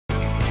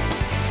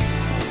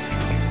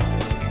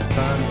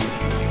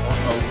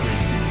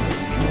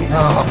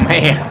Oh,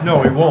 man.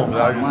 No, he won't.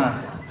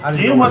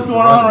 Jim, what's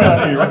going on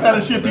around here? What kind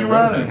of ship you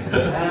running? Get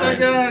that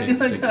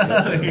guy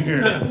out of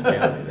here.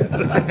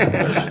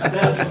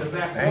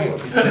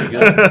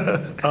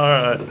 All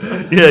right.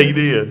 Yeah, you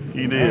did.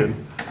 You did.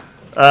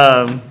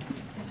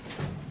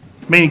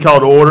 Meeting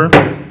called to order.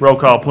 Roll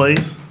call,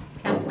 please.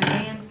 Councilman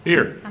Gann.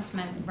 Here.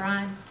 Councilman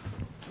McBride.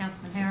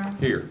 Councilman Harrell.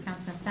 Here.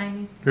 Councilman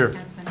Stamey. Here.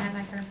 Councilman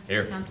Hatmaker.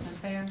 Here. Councilman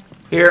Fair.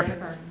 Here. Mayor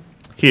Burton.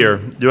 Here.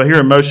 Do I hear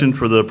a motion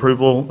for the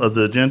approval of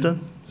the agenda?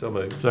 So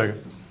moved.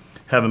 Second.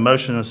 Have a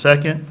motion and a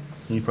second.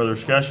 Any further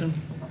discussion?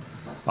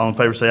 All in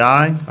favor say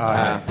aye.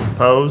 Aye.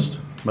 Opposed?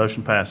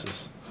 Motion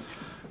passes.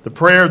 The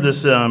prayer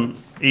this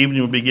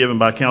evening will be given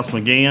by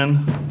Councilman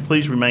Gann.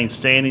 Please remain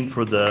standing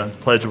for the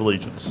Pledge of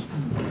Allegiance.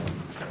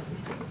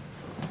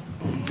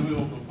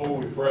 Before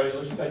we pray,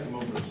 let's take a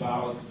moment of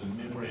silence in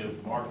memory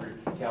of Margaret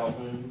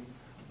Calhoun,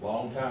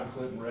 longtime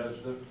Clinton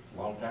resident,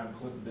 longtime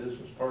Clinton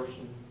business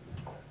person,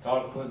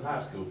 taught at Clinton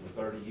High School for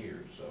 30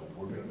 years, so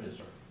we're going to miss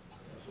her.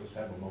 So let's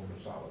have a moment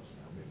of silence in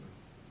our memory.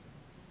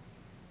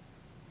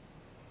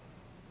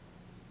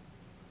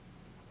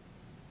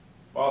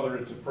 Father,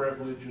 it's a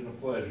privilege and a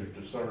pleasure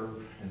to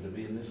serve and to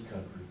be in this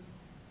country.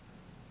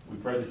 We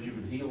pray that you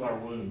would heal our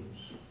wounds.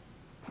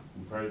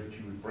 We pray that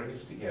you would bring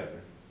us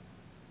together,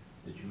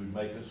 that you would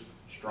make us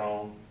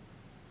strong,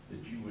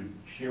 that you would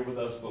share with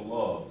us the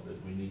love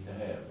that we need to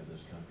have in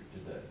this country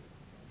today.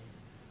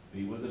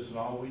 Be with us in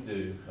all we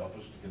do. Help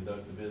us to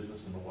conduct the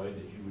business in the way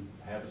that you would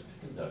have us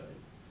to conduct it,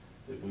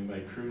 that we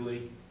may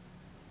truly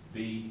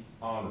be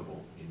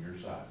honorable in your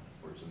sight.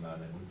 For it's in thy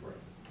name we pray.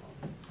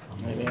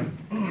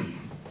 Amen.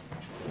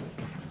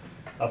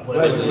 I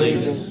Pledge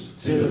allegiance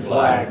to the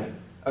flag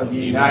of the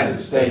United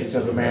States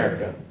of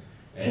America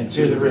and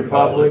to the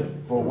republic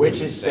for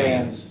which it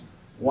stands,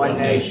 one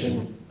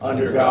nation,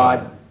 under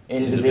God,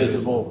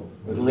 indivisible,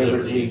 with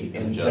liberty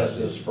and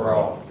justice for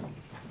all.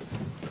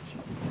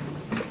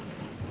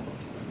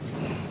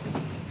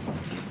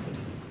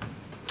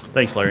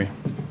 Thanks, Larry.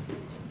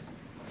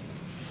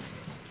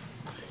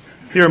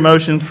 Hear a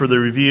motion for the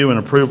review and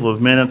approval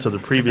of minutes of the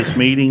previous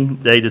meeting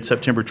dated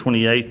September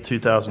 28th,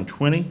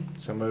 2020.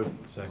 So moved.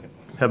 Second.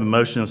 Have a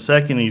motion and a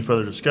second. Any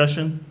further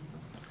discussion?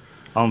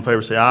 All in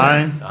favor say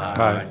aye.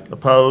 Aye.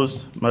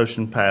 Opposed?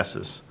 Motion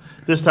passes.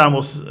 This time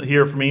we'll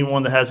hear from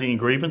anyone that has any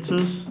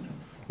grievances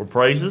or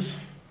praises.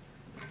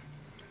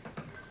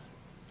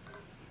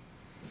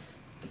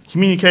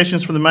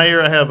 Communications from the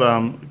mayor. I have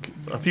a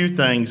few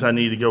things I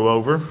need to go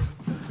over.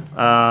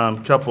 A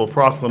couple of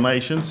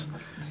proclamations.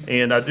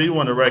 And I do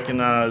want to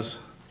recognize,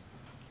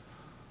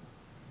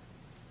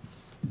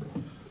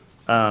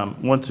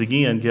 once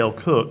again, Gail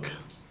Cook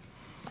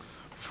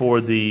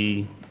for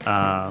the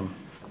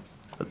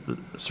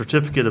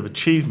Certificate of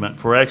Achievement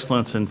for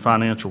Excellence in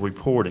Financial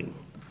Reporting.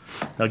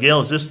 Now, Gail,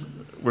 is this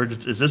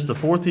the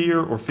fourth year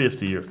or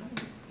fifth year?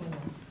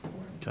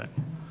 Okay.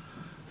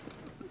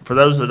 For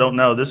those that don't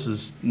know, this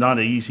is not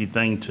an easy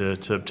thing to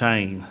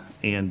obtain,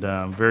 and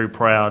I'm very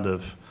proud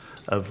of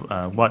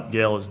what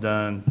Gail has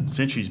done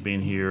since she's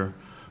been here,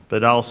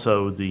 but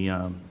also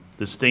the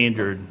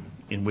standard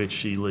in which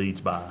she leads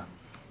by.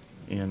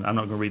 And I'm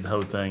not going to read the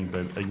whole thing,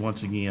 but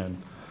once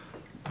again,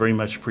 very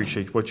much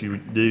appreciate what you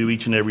do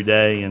each and every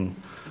day, and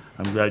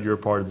I'm glad you're a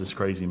part of this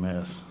crazy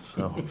mess.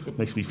 So it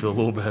makes me feel a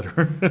little better.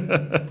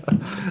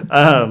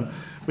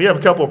 We have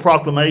a couple of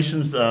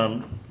proclamations.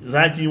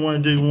 Zach, do you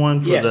want to do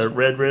one for the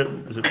Red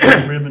Ribbon? Is it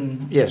Red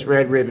Ribbon? Yes,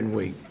 Red Ribbon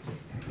Week.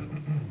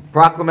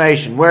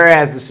 Proclamation.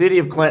 Whereas the city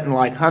of Clinton,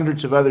 like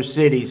hundreds of other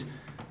cities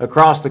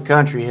across the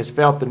country, has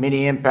felt the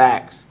many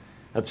impacts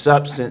of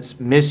substance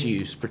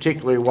misuse,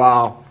 particularly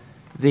while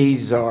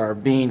these are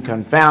being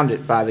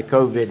confounded by the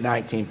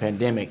COVID-19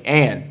 pandemic.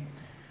 And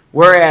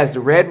whereas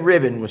the red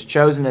ribbon was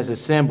chosen as a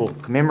symbol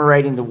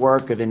commemorating the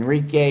work of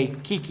Enrique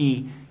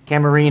Kiki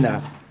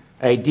Camarena,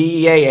 a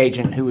DEA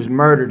agent who was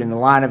murdered in the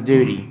line of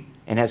duty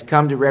and has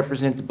come to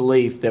represent the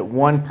belief that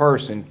one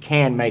person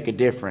can make a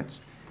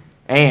difference.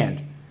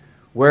 And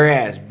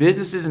whereas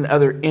businesses and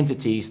other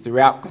entities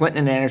throughout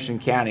Clinton and Anderson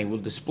County will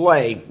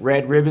display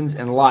red ribbons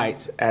and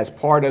lights as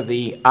part of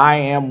the I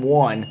Am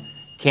One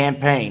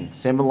campaign,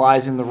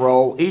 symbolizing the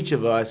role each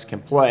of us can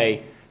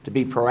play to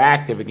be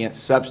proactive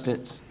against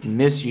substance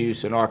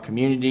misuse in our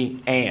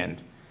community. And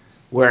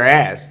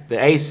whereas the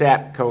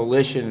ASAP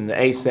Coalition and the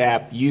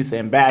ASAP Youth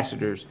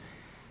Ambassadors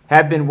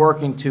have been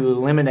working to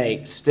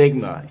eliminate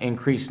stigma,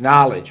 increase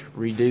knowledge,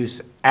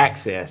 reduce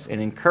access,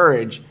 and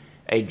encourage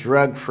a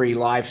drug-free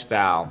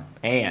lifestyle.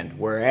 And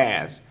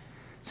whereas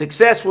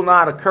success will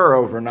not occur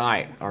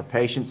overnight, our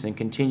patience and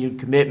continued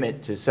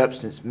commitment to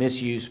substance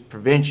misuse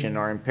prevention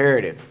are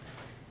imperative.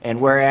 And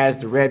whereas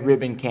the Red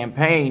Ribbon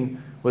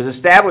Campaign was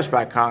established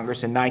by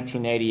Congress in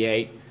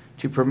 1988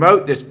 to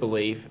promote this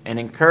belief and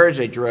encourage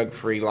a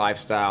drug-free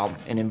lifestyle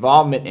and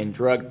involvement in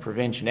drug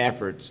prevention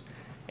efforts,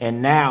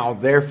 and now,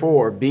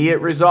 therefore, be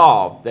it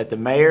resolved that the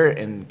mayor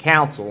and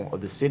council of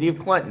the city of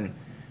Clinton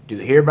do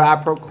hereby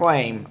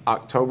proclaim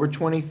October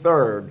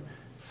 23rd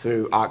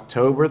through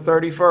October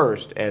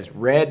 31st as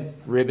Red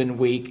Ribbon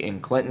Week in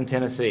Clinton,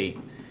 Tennessee.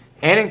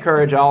 and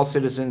encourage all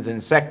citizens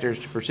and sectors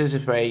to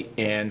participate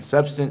in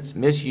substance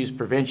misuse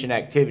prevention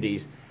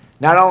activities,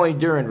 not only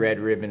during Red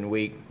Ribbon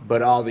Week,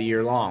 but all the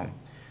year long.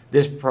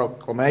 This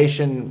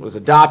proclamation was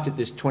adopted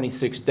this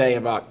 26th day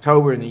of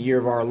October in the year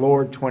of our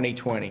Lord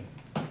 2020.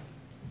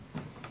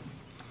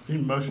 Any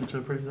motion to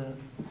approve that?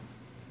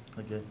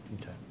 Okay.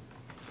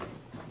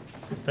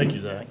 Thank you,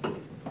 Zach.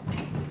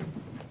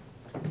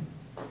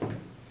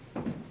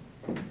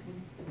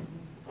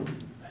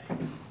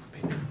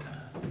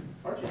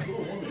 Archie, cool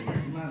woman here.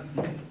 You mind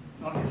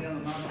knocking down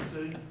the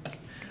 902?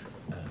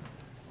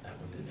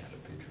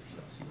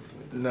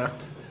 No.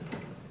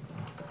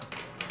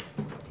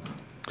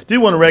 Do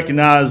want to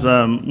recognize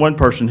one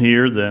person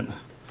here that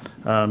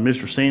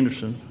Mr.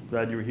 Sanderson.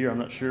 Glad you were here. I'm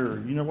not sure.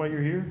 You know why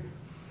you're here?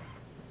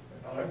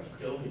 I'm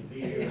still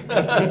here.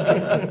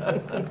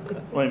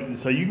 Wait,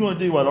 so you going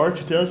to do what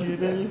Archie tells you to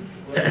do?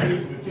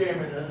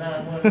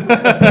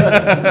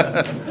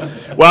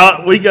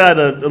 Well, we got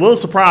a little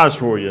surprise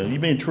for you.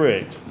 You've been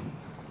tricked.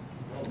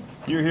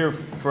 You're here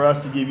for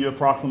us to give you a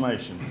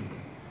proclamation.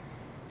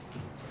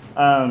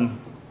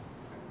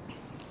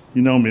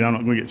 You know me, I'm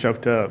not going to get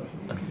choked up.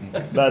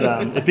 But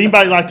if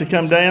anybody'd like to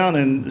come down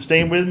and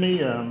stand with me,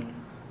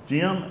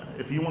 Jim,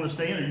 if you want to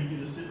stand, or you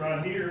can just sit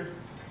right here,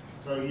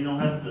 so you don't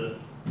have to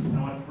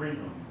breathe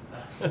on.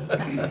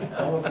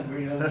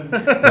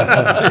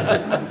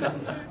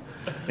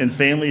 And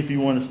family, if you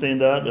want to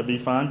stand up, that'd be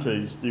fine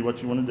too. Just do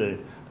what you want to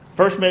do.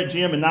 First met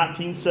Jim in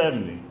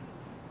 1970.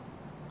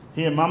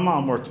 He and my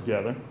mom worked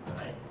together,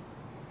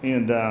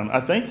 and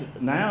I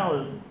think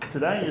now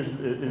today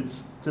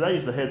is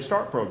the Head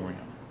Start program.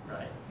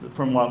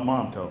 From what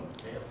Mom told me.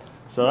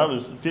 So that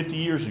was 50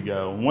 years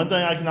ago. One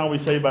thing I can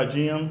always say about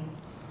Jim,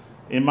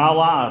 in my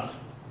life,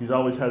 he's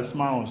always had a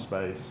smile on his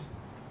face.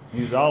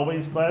 He's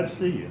always glad to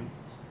see you.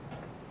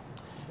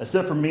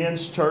 Except for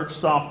men's church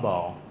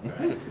softball.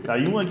 Now,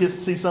 you want to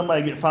see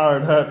somebody get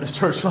fired up in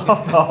church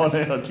softball,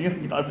 now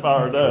Jim got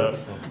fired up.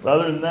 But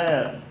other than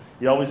that,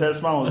 he always had a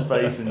smile on his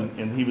face,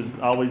 and it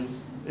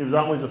was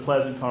always a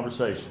pleasant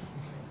conversation.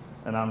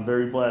 And I'm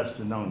very blessed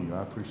to know you.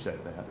 I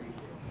appreciate that.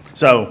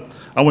 So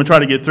I want to try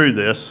to get through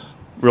this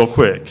real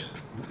quick.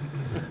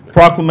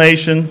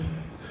 Proclamation.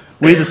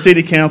 We, the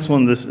City Council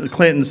and the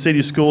Clinton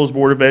City Schools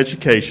Board of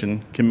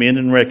Education, commend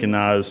and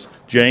recognize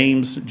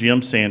James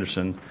Jim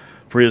Sanderson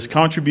for his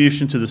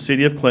contribution to the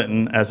City of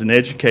Clinton as an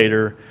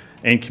educator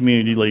and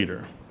community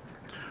leader.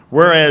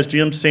 Whereas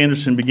Jim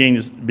Sanderson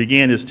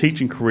began his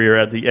teaching career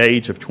at the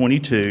age of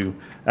 22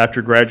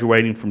 after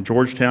graduating from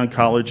Georgetown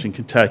College in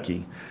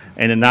Kentucky,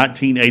 and in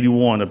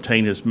 1981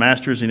 obtained his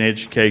master's in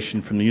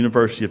education from the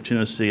University of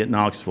Tennessee at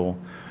Knoxville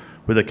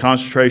with a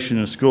concentration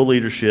in school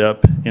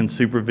leadership and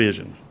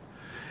supervision.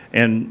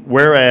 And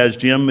whereas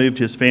Jim moved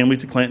his family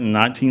to Clinton in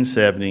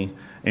 1970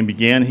 and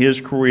began his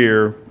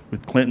career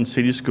with Clinton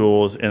City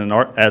Schools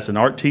as an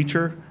art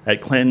teacher at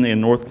Clinton and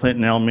North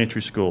Clinton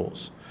Elementary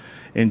Schools.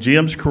 And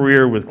Jim's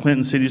career with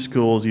Clinton City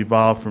Schools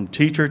evolved from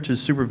teacher to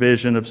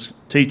supervision of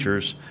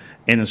teachers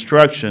and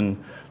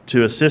instruction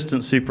to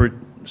assistant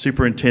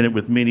superintendent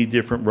with many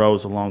different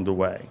roles along the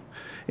way.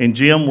 And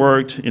Jim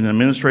worked in an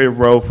administrative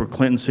role for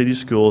Clinton City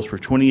Schools for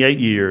 28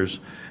 years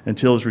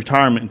until his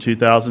retirement in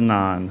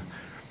 2009,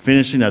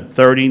 finishing a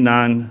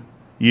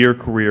 39-year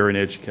career in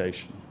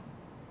education.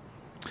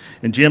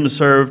 And Jim has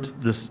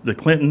served the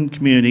Clinton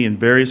community in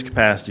various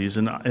capacities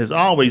and has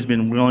always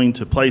been willing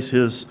to place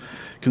his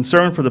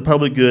concern for the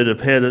public good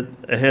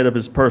ahead of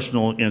his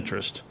personal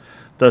interest,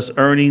 thus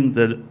earning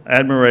the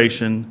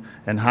admiration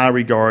and high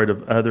regard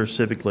of other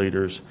civic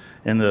leaders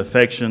and the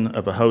affection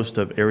of a host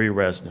of area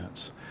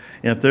residents.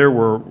 And if there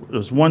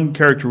was one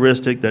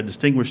characteristic that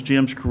distinguished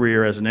Jim's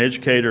career as an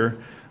educator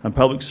and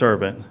public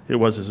servant, it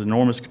was his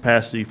enormous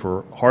capacity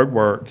for hard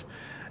work,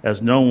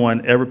 as no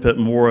one ever put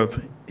more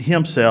of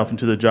himself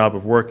into the job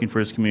of working for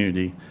his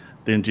community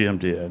than Jim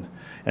did.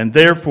 And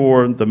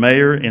therefore, the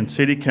mayor and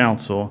city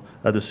council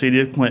of the city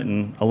of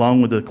Clinton,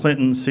 along with the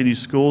Clinton City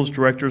Schools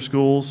Director of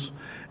Schools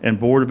and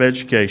Board of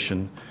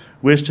Education,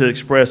 wish to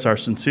express our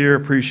sincere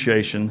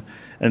appreciation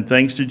and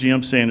thanks to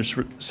Jim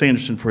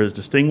Sanderson for his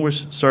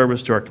distinguished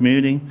service to our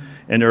community,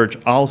 and urge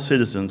all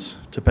citizens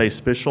to pay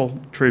special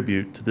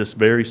tribute to this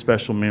very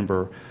special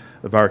member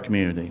of our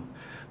community.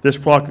 This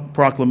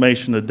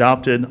proclamation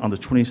adopted on the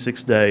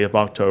 26th day of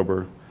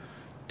October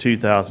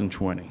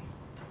 2020.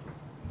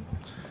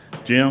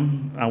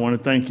 Jim, I want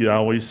to thank you. I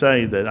always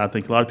say that, I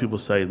think a lot of people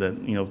say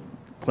that,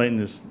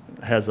 Clinton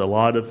has a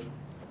lot of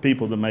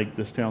people that make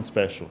this town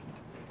special.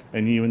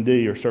 And you and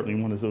Dee are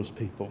certainly one of those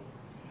people.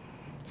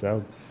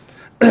 So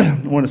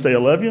I want to say I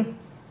love you,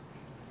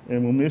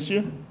 and we'll miss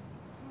you.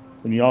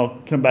 And you all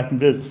come back and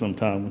visit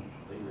sometime.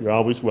 You're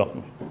always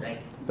welcome.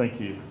 Thank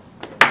you.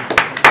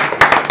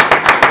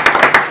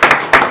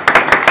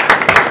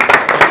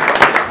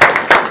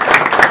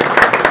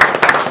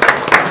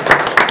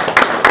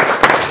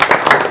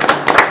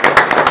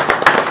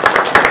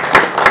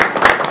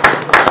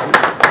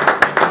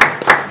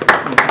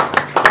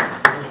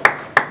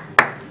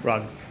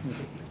 Rod.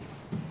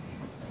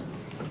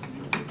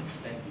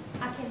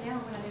 I can now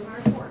when I do my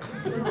report.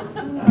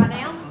 Right now.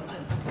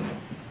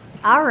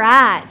 All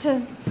right.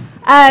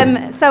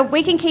 So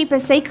we can keep a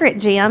secret,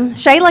 Jim.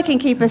 Shayla can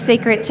keep a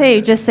secret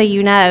too, just so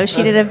you know.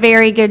 She did a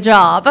very good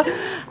job.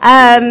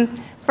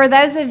 For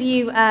those of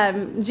you,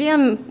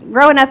 Jim,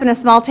 growing up in a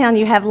small town,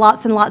 you have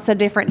lots and lots of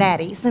different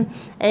daddies.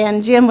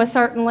 And Jim was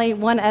certainly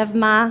one of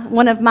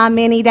my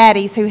many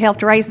daddies who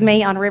helped raise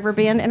me on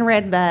Riverbend and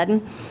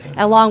Redbud,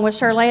 along with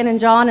Shirlane and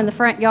John in the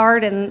front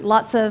yard, and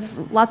lots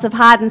of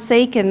hide and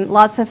seek and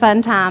lots of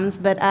fun times.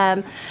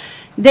 But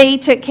Dee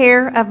took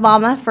care of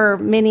Mama for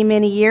many,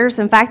 many years.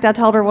 In fact, I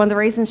told her one of the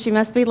reasons she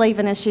must be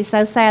leaving is she's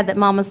so sad that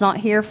Mama's not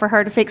here for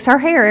her to fix her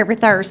hair every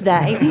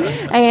Thursday.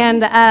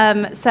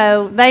 And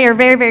so they are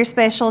very, very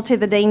special to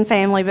the Dean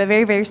family, but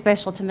very, very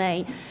special to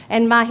me.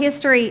 And my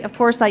history, of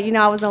course, I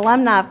was an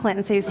alumni of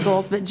Clinton City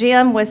Schools, but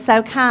Jim was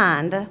so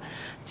kind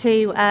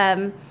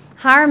to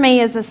hire me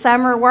as a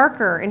summer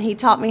worker, and he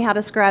taught me how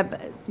to scrub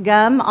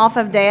gum off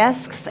of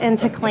desks and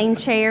to clean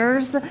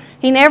chairs.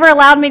 He never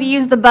allowed me to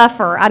use the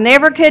buffer. I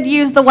never could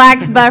use the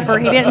wax buffer.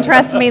 He didn't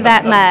trust me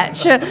that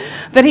much.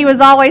 But he was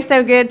always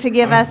so good to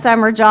give us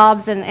summer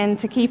jobs and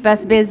to keep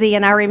us busy.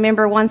 And I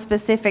remember one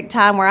specific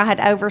time where I had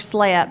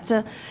overslept,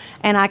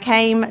 and I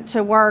came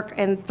to work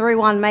and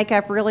threw on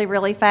makeup really,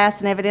 really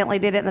fast, and evidently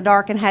did it in the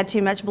dark and had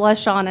too much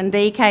blush on. And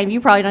Dee came, you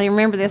probably don't even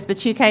remember this,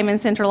 but you came in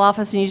central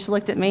office and you just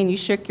looked at me and you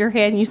shook your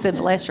head and you said,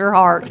 "Bless your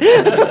heart."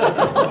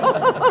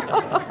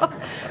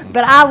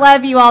 But I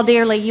love you all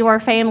dearly. You are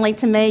family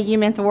to me. You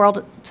meant the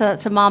world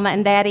to Mama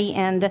and Daddy,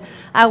 and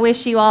I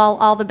wish you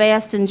all the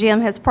best. And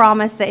Jim has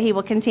promised that he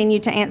will continue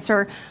to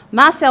answer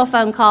my cell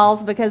phone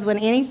calls, because when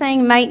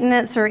anything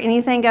maintenance or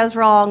anything goes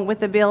wrong with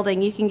the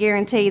building, you can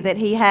guarantee that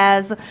he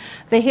has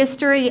the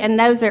history and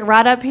knows it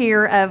right up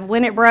here of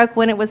when it broke,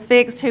 when it was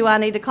fixed, who I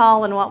need to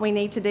call, and what we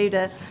need to do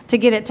to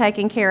get it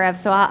taken care of.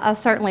 So I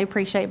certainly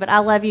appreciate it, but I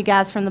love you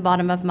guys from the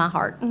bottom of my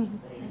heart.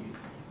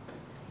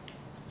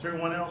 Is there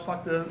anyone else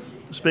like to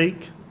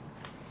speak,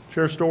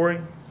 share a story?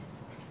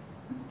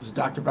 Does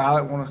Dr.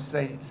 Violet want to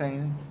say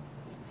anything?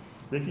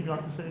 Vicki, you like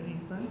to say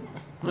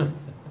anything?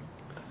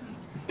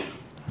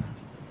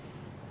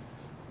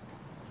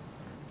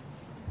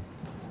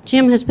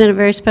 Jim has been a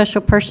very special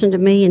person to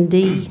me, and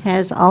Dee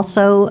has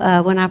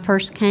also. When I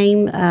first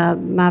came,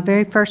 my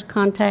very first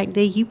contact,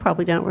 Dee, you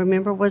probably don't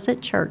remember, was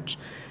at church.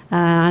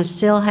 I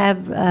still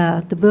have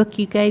the book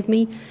you gave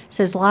me. It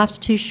says, "Life's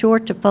Too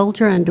Short to Fold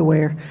Your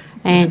Underwear."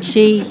 And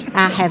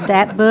I have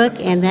that book,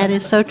 and that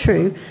is so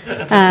true.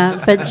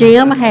 But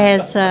Jim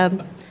has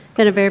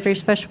been a very, very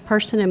special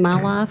person in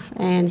my life,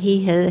 and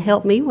he has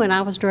helped me when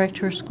I was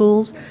director of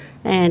schools.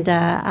 And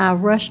I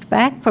rushed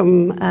back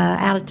from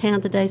out of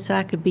town today so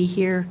I could be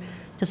here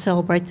to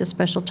celebrate this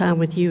special time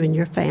with you and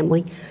your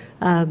family.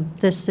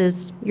 This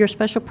is your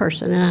special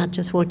person, and I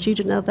just want you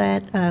to know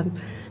that,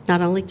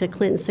 not only to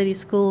Clinton City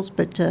Schools,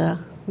 but to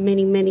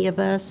many, many of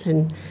us.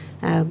 And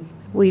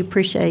we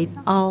appreciate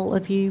all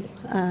of you,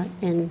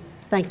 and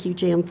thank you,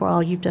 Jim, for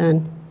all you've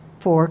done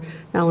for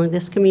not only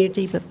this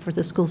community, but for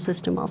the school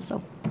system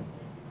also.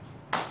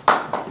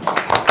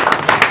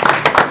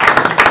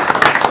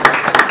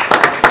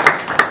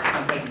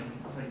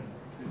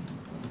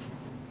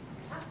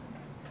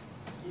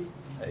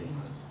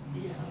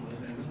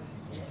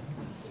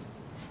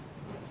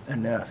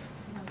 Enough.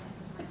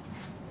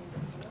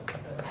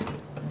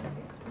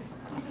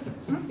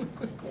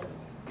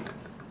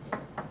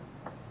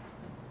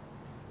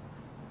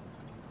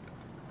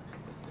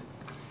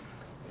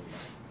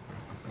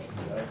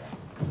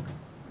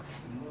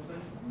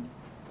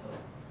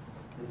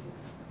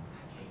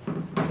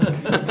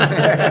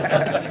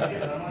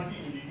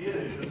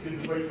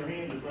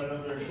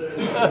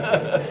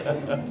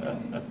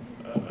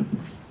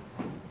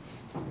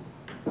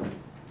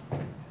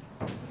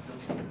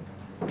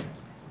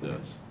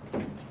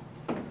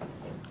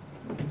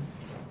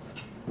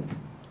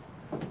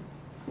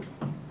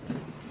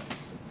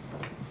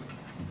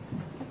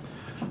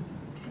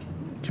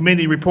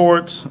 Committee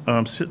reports,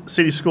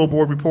 City School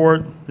Board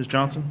report, Ms.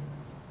 Johnson.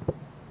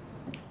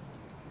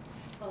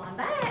 Well, I'm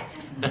back.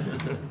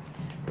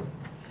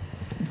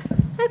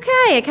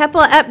 Okay, a couple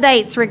of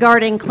updates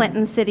regarding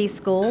Clinton City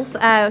Schools.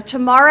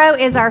 Tomorrow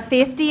is our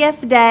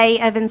 50th day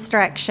of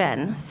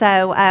instruction,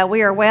 so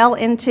we are well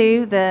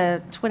into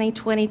the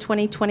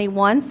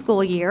 2020-2021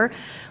 school year.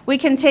 We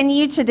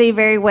continue to do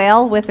very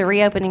well with the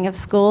reopening of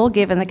school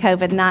given the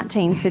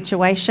COVID-19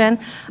 situation.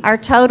 Our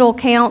total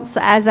counts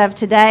as of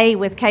today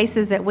with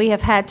cases that we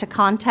have had to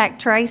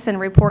contact trace and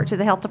report to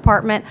the health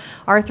department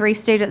are 3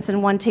 students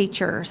and 1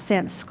 teacher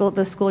since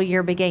the school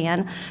year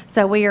began.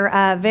 So we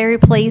are very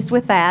pleased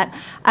with that.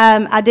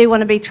 I do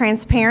want to be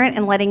transparent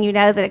in letting you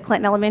know that at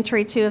Clinton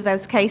Elementary, 2 of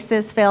those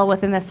cases fell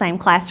within the same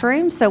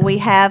classroom. So we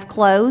have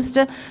closed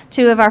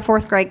 2 of our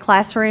 4th grade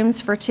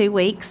classrooms for 2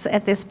 weeks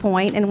at this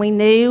point, and we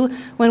knew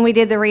when we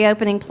did the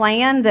reopening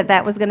plan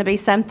that was going to be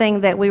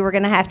something that we were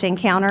going to have to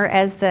encounter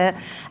as the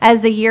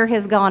year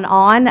has gone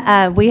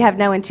on. We have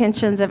no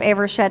intentions of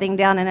ever shutting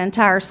down an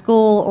entire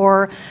school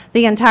or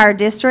the entire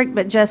district,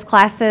 but just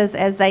classes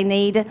as they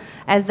need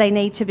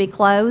to be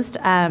closed.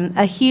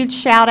 A huge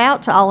shout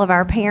out to all of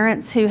our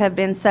parents students who have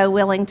been so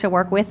willing to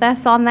work with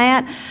us on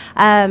that.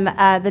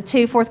 The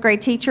 2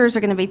 fourth-grade teachers are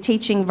going to be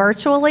teaching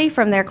virtually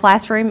from their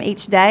classroom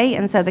each day,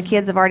 and so the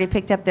kids have already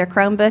picked up their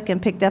Chromebook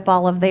and picked up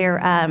all of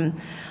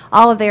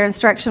their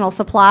instructional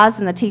supplies,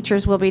 and the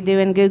teachers will be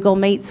doing Google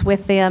Meets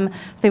with them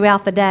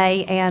throughout the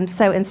day. And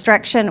so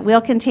instruction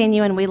will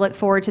continue, and we look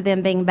forward to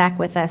them being back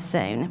with us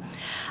soon.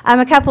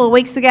 A couple of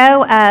weeks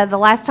ago, the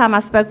last time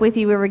I spoke with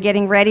you, we were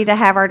getting ready to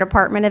have our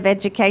Department of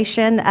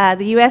Education,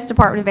 the U.S.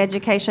 Department of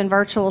Education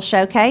virtual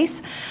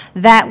showcase.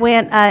 That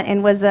went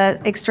and was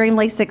an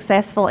extremely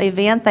successful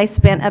event. They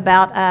spent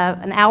about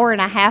an hour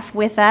and a half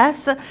with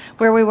us,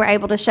 where we were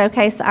able to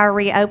showcase our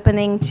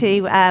reopening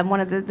to one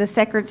of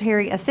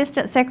the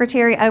Assistant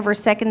Secretary over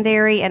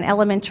Secondary and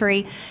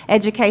Elementary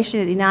Education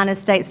at the United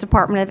States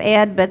Department of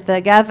Ed, but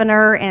the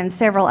governor and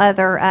several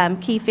other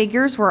key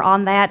figures were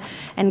on that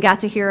and got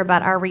to hear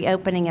about our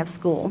reopening of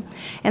school.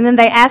 And then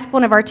they asked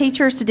one of our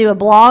teachers to do a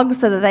blog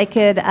so that they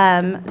could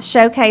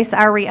showcase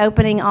our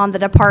reopening on the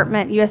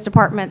U.S.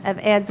 Department of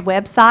Ed's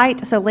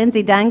website. So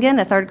Lindsay Dungan,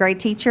 a third-grade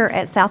teacher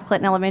at South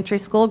Clinton Elementary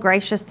School,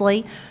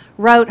 graciously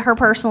wrote her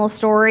personal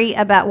story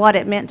about what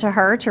it meant to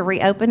her to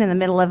reopen in the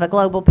middle of a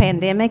global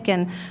pandemic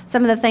and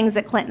some of the things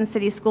that Clinton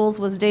City Schools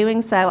was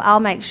doing. So I'll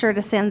make sure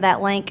to send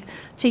that link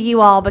to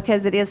you all,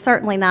 because it is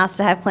certainly nice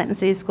to have Clinton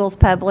City Schools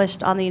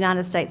published on the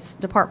United States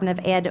Department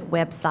of Ed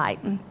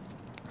website.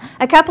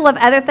 A couple of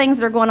other things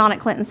that are going on at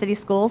Clinton City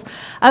Schools.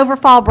 Over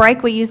fall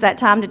break, we used that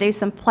time to do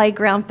some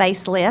playground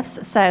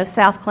facelifts. So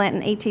South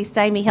Clinton, E.T.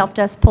 Stamey helped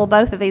us pull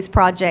both of these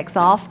projects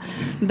off.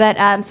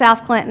 But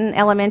South Clinton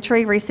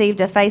Elementary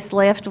received a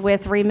facelift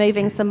with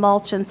removing some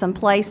mulch and some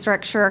play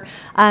structure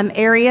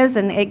areas,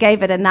 and it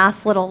gave it a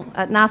nice little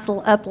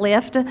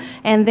uplift.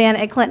 And then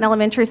at Clinton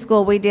Elementary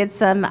School, we did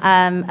some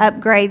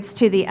upgrades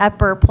to the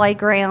upper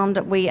playground.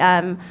 We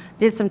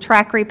did some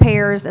track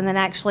repairs and then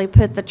actually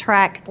put the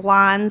track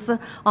lines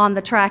on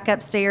the track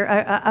upstairs,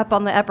 up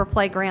on the upper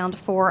playground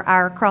for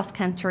our cross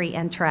country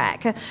and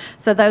track.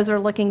 So those are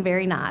looking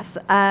very nice.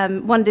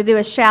 Wanted to do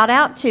a shout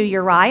out to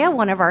Uriah,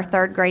 one of our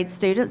third grade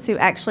students who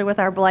actually with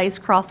our Blaze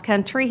cross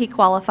country, he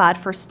qualified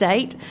for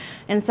state.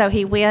 And so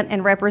he went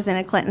and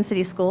represented Clinton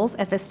City Schools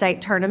at the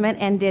state tournament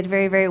and did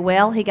very, very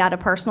well. He got a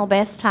personal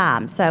best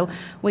time. So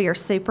we are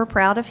super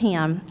proud of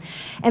him.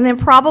 And then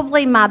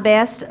probably my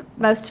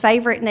most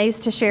favorite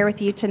news to share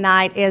with you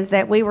tonight is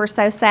that we were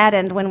so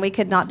saddened when we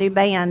could not do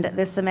band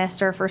this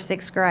semester for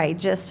 6th grade.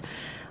 Just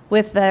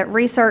with the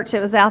research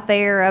that was out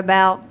there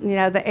about,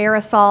 the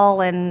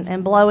aerosol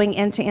and blowing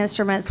into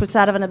instruments, which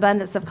out of an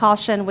abundance of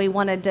caution, we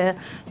wanted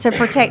to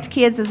protect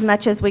kids as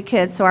much as we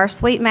could. So our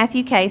sweet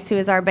Matthew Case, who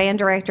is our band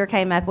director,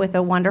 came up with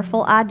a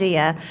wonderful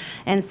idea.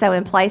 And so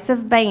in place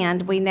of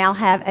band, we now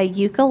have a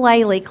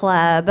ukulele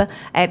club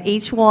at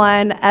each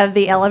one of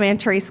the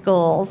elementary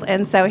schools.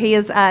 And so he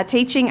is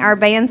teaching our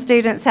band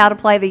students how to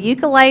play the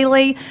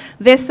ukulele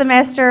this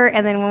semester.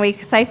 And then when we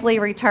safely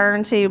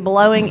return to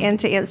blowing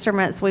into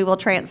instruments, we will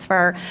transfer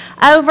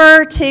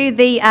over to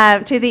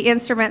the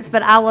instruments.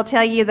 But I will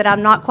tell you that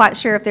I'm not quite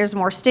sure if there's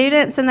more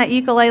students in that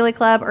ukulele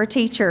club or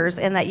teachers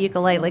in that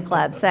ukulele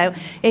club. So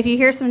if you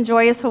hear some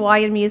joyous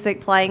Hawaiian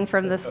music playing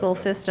from the school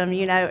system,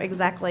 you know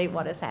exactly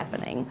what is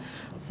happening.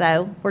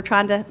 So we're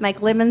trying to make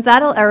lemonade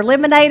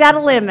out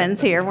of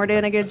lemons here, and we're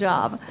doing a good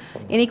job.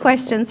 Any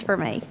questions for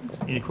me?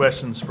 Any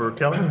questions for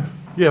Kelly?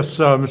 Yes,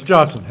 Ms.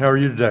 Johnson, how are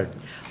you today?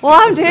 Well,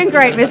 I'm doing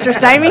great, Mr.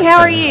 Stamey. How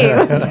are you?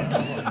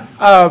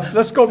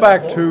 Let's go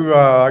back to,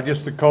 I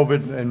guess, the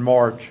COVID in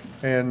March,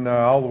 and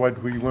all the way to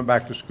when you went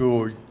back to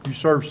school. You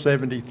served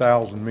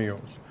 70,000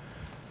 meals.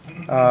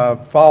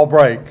 Fall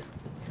break,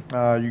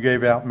 you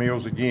gave out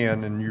meals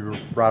again, and you were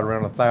right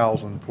around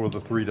 1,000 for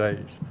the 3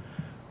 days.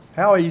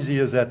 How easy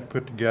is that to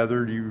put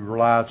together? Do you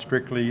rely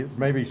strictly,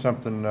 maybe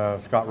something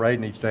Scott Ray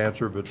needs to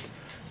answer, but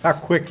how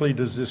quickly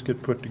does this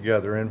get put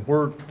together, and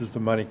where does the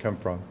money come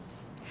from?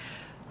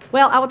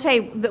 Well, I will tell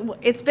you,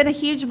 it's been a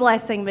huge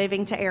blessing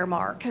moving to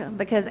Airmark,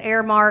 because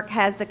Airmark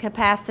has the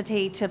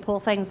capacity to pull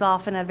things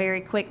off in a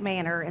very quick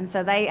manner. And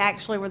so they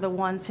actually were the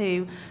ones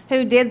who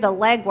did the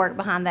legwork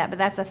behind that, but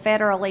that's a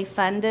federally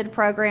funded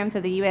program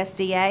through the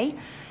USDA.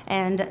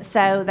 And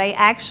so they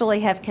actually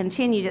have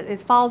continued. It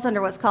falls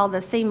under what's called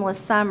the Seamless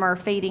Summer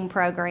Feeding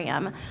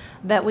Program.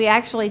 But we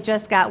actually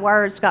just got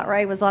word, Scott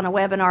Ray was on a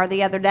webinar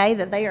the other day,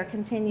 that they are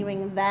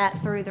continuing that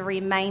through the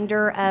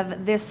remainder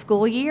of this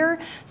school year.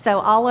 So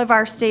all of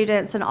our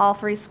students in all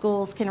 3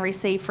 schools can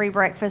receive free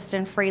breakfast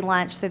and free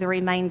lunch through the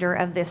remainder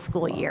of this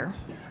school year.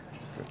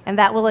 And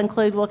that will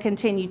include, we'll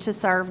continue to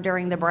serve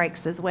during the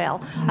breaks as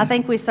well. I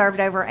think we served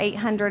over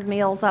 800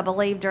 meals, I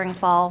believe, during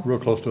fall. Real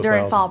close to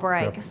during 1,000. fall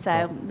break. Yep.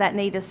 So that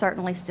need is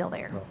certainly still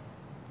there.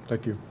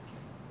 Thank you.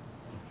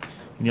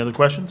 Any other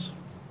questions?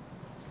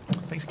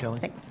 Thanks, Kelly.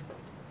 Thanks.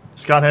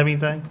 Scott, have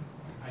anything?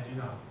 I do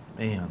not.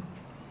 Man,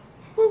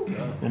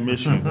 we'll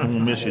miss you. We'll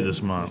miss you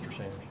this month.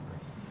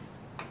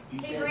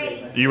 He's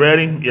ready. You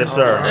ready? Yes,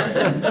 sir.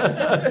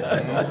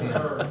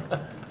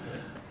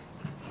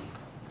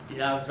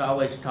 Yeah, I was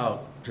always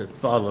taught to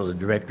follow the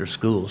director of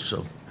schools,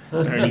 so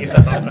There you go.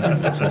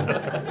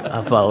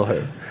 I follow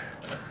her.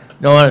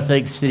 No, I want to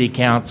thank the city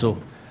council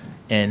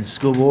and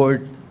school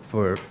board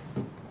for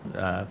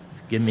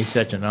giving me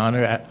such an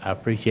honor. I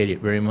appreciate it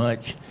very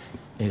much.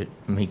 It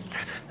means,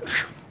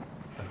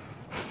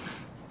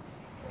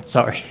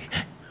 sorry.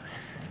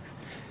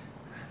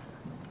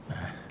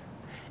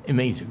 It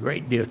means a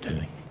great deal to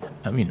me.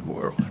 I mean, the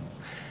world.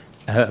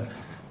 I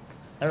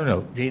don't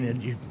know, Gina,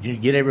 did you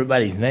get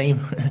everybody's name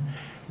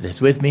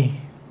that's with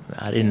me?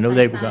 I didn't know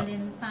they were signed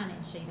going. in the sign-in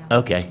sheet.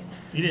 Okay.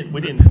 You didn't,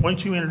 we didn't, why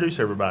don't you introduce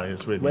everybody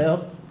that's with you?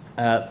 Well,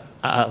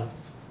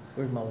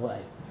 where's my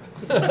wife?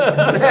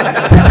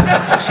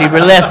 She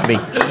left me,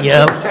 you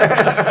know.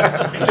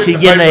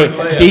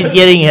 She's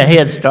getting a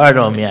head start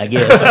on me, I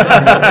guess.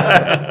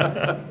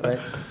 But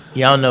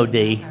y'all know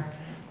Dee.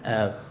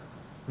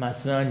 My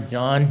son,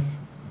 John,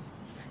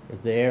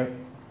 is there,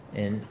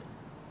 and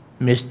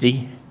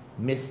Misty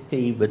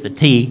with a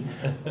T,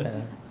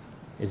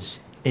 is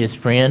his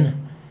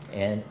friend,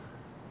 and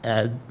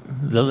the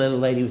little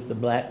lady with the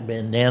black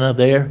bandana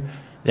there,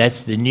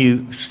 that's the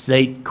new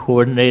state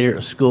coordinator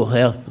of school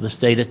health for the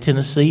state of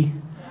Tennessee.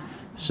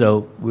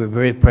 So we're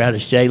very proud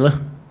of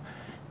Shayla.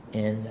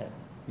 And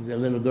the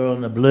little girl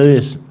in the blue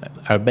is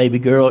our baby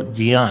girl,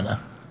 Gianna.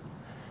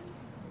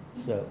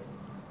 So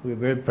we're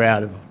very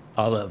proud of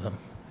all of them.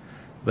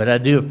 But I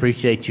do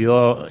appreciate you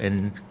all,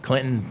 and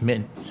Clinton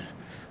meant,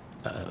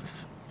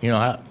 you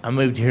know, I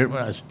moved here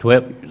when I was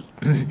 12 years.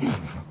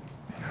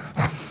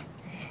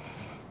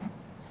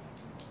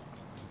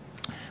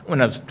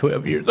 When I was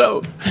 12 years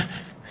old.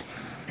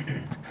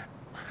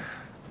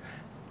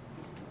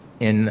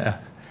 And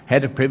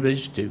had the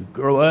privilege to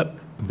grow up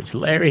with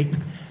Larry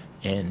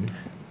and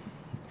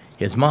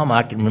his mom.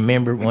 I can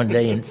remember one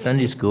day in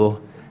Sunday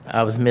school,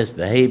 I was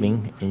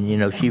misbehaving, and, you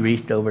know, she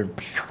reached over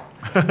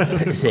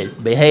and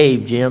said,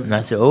 "Behave, Jim." And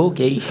I said,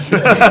 "Okay."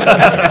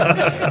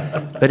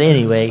 But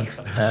anyway,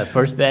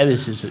 First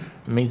Baptist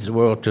means the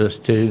world to us,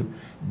 too.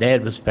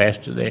 Dad was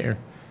pastor there,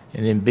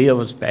 and then Bill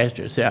was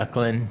pastor at South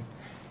Clinton,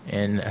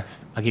 and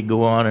I could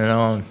go on and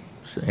on.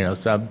 So, you know,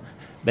 so I've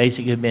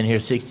basically been here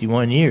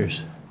 61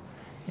 years.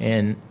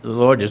 And the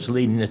Lord is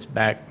leading us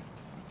back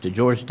to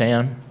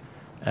Georgetown,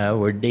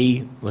 where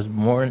Dee was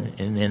born,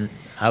 and then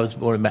I was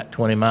born about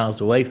 20 miles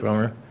away from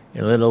her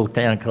in a little old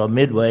town called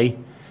Midway,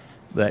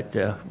 but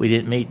we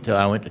didn't meet until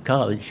I went to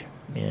college.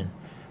 And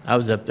I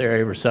was up there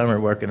every summer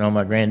working on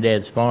my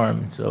granddad's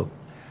farm. So,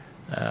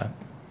 but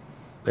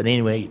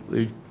anyway,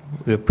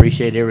 we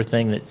appreciate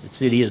everything that the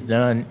city has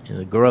done and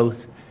the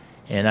growth.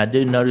 And I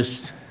do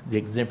notice the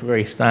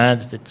exemplary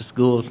signs that the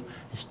school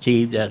has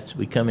achieved as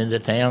we come into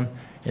town,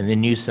 and the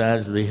new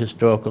signs of the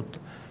historical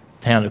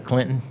town of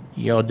Clinton.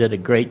 Y'all did a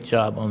great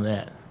job on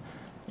that.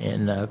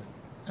 And I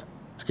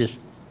just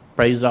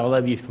praise all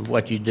of you for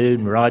what you do,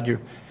 and Roger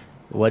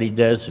for what he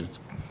does with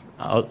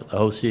the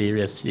whole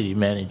city, as city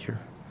manager.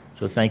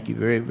 So thank you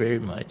very, very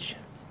much.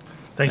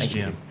 Thanks,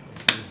 Jim.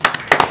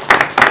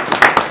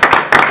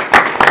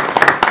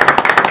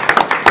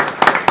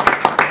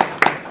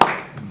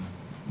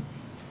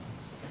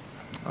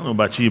 I don't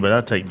know about you, but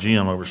I'd take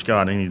Jim over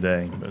Scott any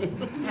day. But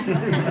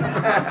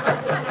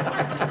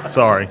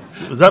sorry.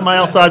 Was that my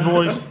outside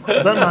voice?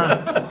 Was that my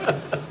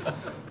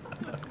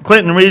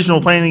Clinton Regional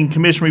Planning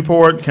Commission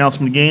report?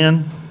 Councilman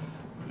McGann.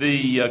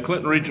 The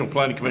Clinton Regional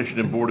Planning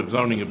Commission and Board of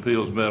Zoning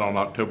Appeals met on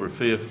October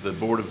 5th. The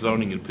Board of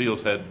Zoning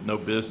Appeals had no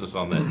business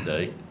on that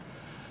day.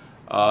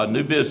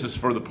 New business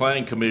for the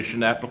Planning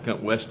Commission,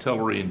 applicant West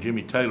Tillery and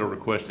Jimmy Taylor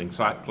requesting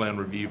site plan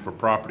review for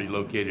property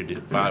located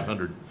at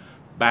 500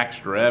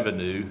 Baxter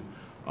Avenue.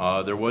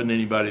 There wasn't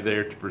anybody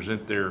there to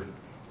present their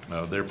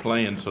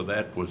plan, so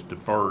that was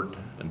deferred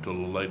until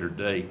a later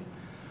date.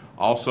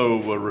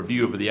 Also, a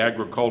review of the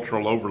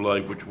agricultural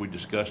overlay, which we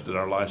discussed at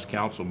our last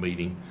council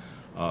meeting.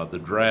 The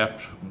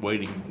draft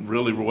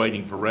really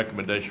waiting for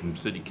recommendation from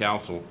City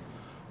Council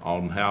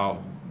on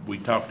how we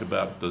talked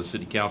about the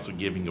City Council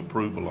giving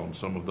approval on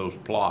some of those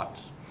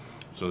plots.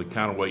 So they're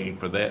kind of waiting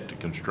for that to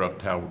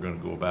construct how we're going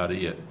to go about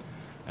it.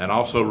 And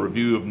also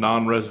review of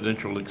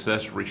non-residential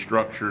accessory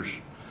structures,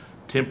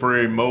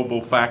 temporary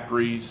mobile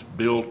factories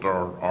built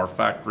or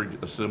factory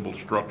assembled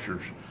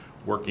structures,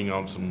 working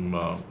on some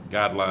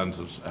guidelines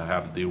of how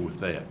to deal with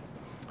that.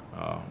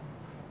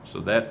 So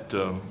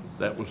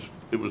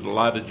it was a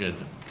light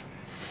agenda.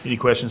 Any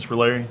questions for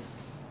Larry?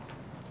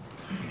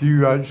 Do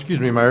you, excuse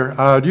me, Mayor,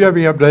 do you have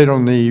any update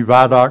on the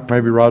viaduct?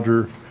 Maybe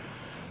Roger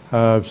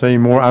say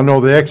more. I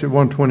know the exit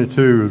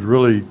 122 is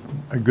really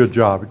a good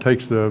job. It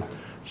takes the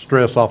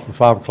stress off the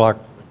 5 o'clock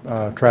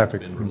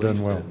traffic and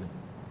done well.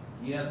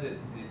 Yeah, it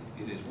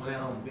has went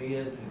out on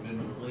bid and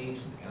been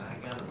released, and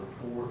I got a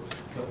report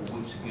a couple of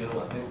weeks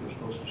ago. I think we're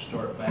supposed to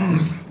start back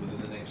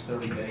within the next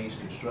 30 days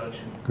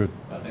construction. Good.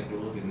 I think they're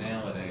looking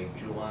now at a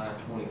July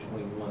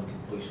 2021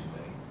 completion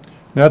date.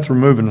 That's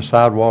removing the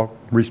sidewalk,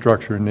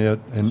 restructuring it,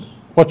 and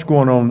what's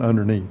going on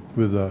underneath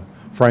with the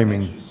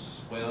framing? Actually,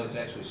 well, it's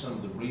actually some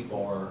of the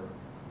rebar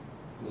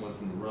going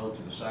from the road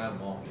to the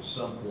sidewalk at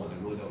some point. They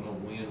really don't know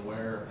when,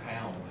 where,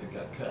 how it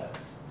got cut.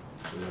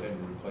 So they're having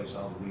to replace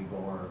all the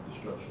rebar, the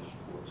structural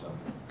supports of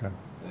it. Okay.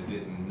 They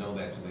didn't know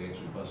that until they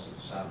actually busted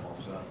the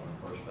sidewalks up on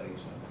the first phase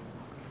of it.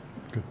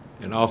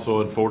 And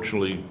also,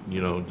 unfortunately,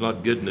 you know, it's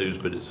not good news,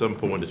 but at some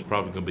point, it's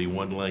probably gonna be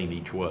one lane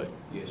each way.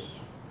 Yes.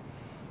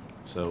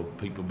 So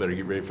people better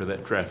get ready for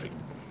that traffic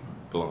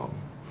alarm.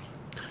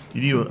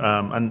 Did you,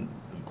 and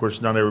of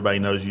course, not everybody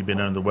knows you've been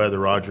under the weather,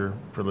 Roger,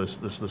 for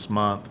this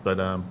month, but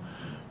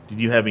did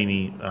you have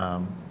any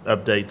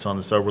updates on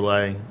this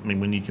overlay? I mean,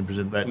 when you can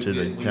present that to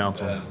the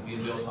council?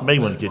 Maybe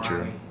want to get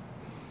your.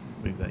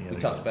 We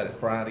talked about it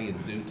Friday,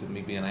 and due to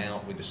me being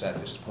out, we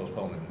decided just to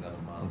postpone it another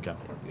month. Okay.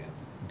 Yeah,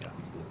 we can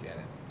look at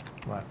it.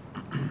 Right.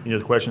 Any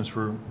other questions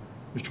for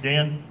Mr.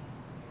 Gann?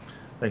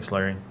 Thanks,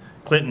 Larry.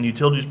 Clinton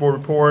Utilities Board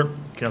report,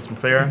 Councilman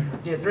Farah.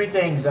 Yeah, three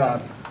things.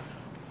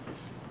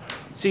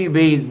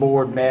 CUB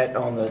board met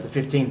on the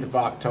 15th of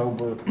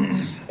October,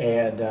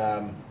 and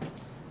a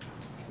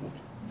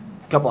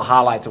couple of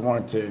highlights I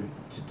wanted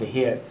to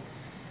hit.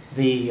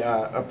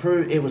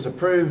 It was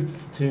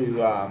approved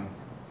to,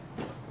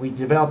 we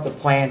developed a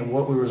plan of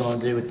what we were going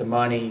to do with the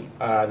money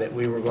that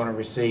we were going to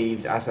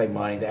receive. I say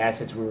money, the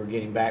assets we were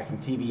getting back from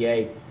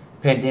TVA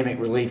pandemic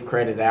relief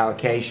credit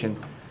allocation.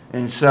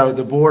 And so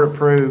the board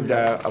approved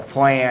a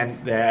plan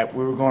that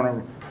we were going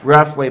to,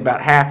 roughly about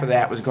half of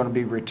that was going to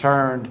be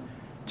returned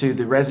to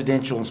the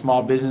residential and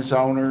small business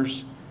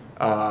owners.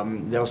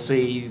 They'll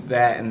see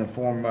that in the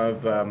form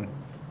of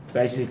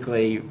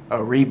basically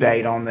a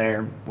rebate on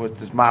their, what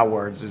is my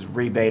words, is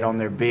rebate on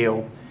their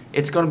bill.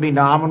 It's going to be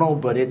nominal,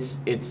 but it's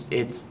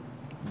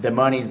the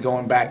money's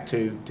going back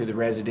to the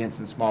residents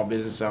and small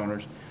business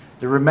owners.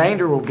 The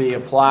remainder will be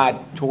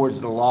applied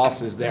towards the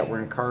losses that were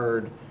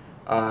incurred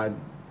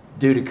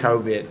due to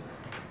COVID.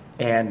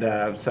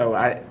 And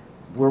so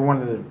we're one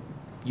of the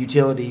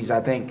utilities,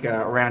 I think,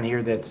 around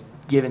here that's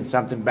giving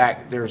something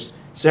back. There's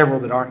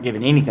several that aren't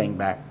giving anything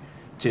back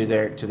to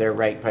their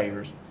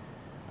ratepayers.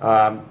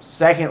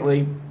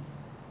 Secondly,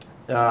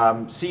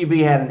 CUB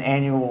had an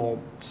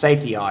annual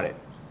safety audit.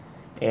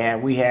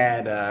 And we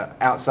had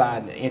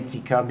outside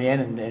entity come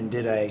in and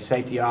did a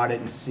safety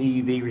audit, and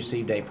CUB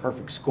received a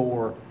perfect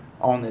score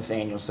on this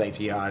annual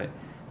safety audit.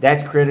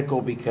 That's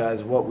critical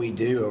because what we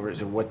do, or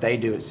what they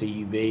do at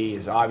CUB,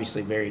 is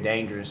obviously very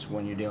dangerous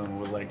when you're dealing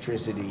with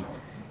electricity.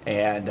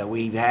 And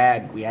we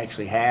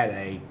actually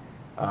had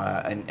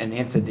an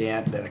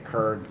incident that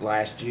occurred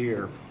last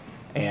year,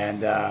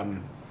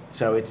 and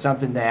so it's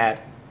something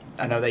that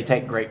I know they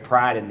take great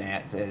pride in,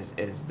 that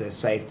as the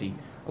safety.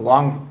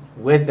 Along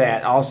with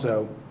that,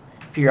 also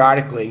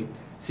periodically,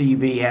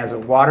 CUB has a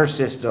water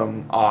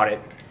system audit,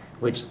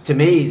 which to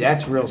me,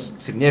 that's real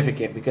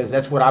significant because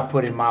that's what I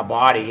put in my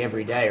body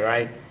every day,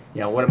 right? You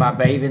know, what am I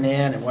bathing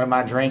in and what am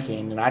I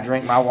drinking? And I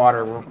drink my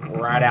water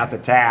right out the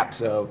tap,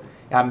 so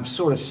I'm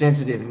sort of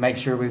sensitive to make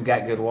sure we've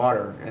got good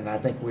water, and I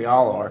think we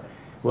all are.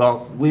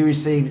 Well, we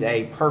received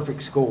a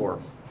perfect score.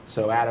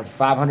 So out of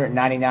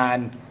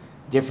 599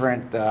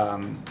 different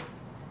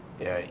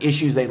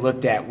issues they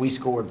looked at, we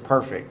scored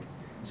perfect.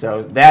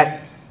 So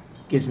that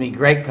gives me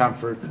great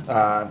comfort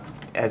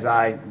as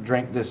I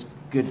drink this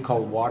good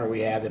cold water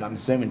we have that I'm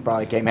assuming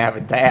probably came out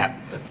of a tap.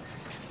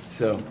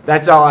 So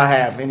that's all I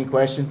have. Any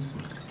questions?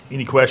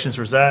 Any questions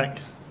for Zach?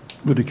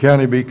 Would the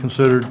county be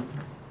considered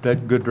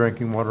that good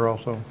drinking water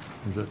also?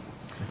 Is it?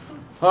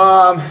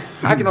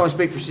 I can only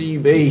speak for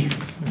CUB.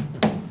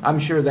 I'm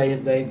sure they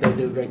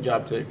do a great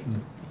job too.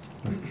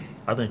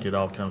 I think it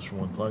all comes from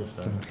one place,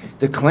 though.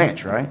 The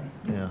Clinch, right?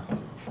 Yeah.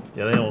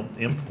 Yeah, they don't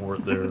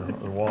import their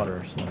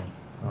water, so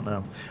I don't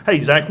know. Hey,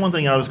 Zach, one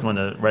thing I was going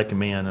to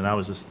recommend, and I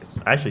was just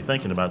actually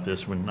thinking about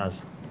this when I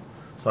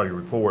saw your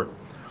report.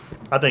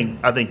 I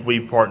think we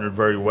partnered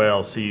very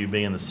well, CUB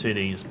and the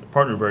cities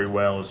partnered very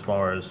well as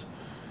far as,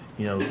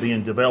 you know,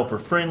 being developer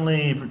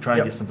friendly, trying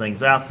to get some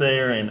things out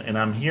there, and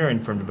I'm hearing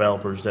from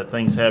developers that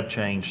things have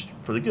changed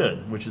for the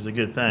good, which is a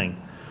good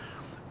thing.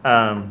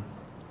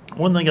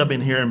 One thing I've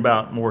been hearing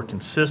about more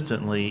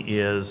consistently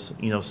is,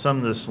 you know, some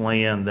of this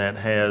land that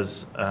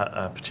has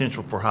a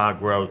potential for high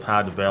growth,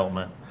 high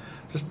development,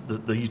 just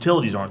the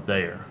utilities aren't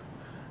there.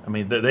 I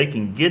mean, they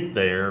can get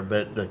there,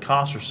 but the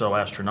costs are so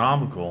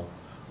astronomical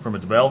from a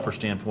developer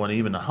standpoint,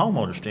 even a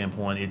homeowner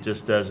standpoint,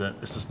 it's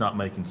just not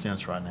making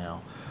sense right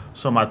now.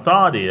 So my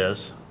thought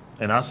is,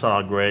 and I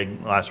saw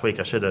Greg last week,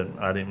 I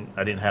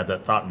didn't have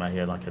that thought in my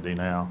head like I do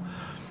now,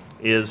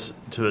 is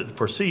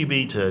for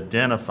CUB to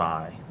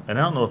identify, and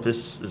I don't know if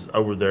this is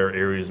over their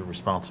areas of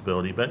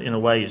responsibility, but in a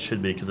way it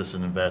should be because it's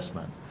an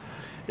investment,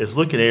 is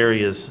look at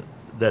areas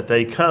that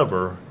they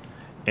cover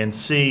and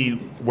see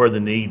where the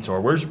needs are.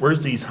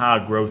 Where's these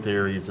high growth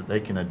areas that they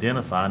can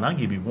identify? And I'll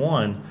give you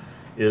one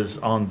is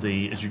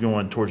as you're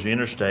going towards the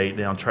interstate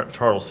down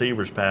Charles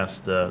Severs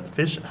past the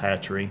fish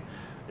hatchery,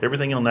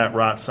 everything on that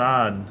right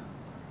side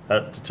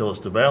up until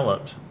it's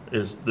developed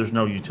there's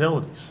no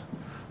utilities.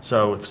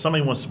 So if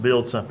somebody wants to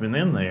build something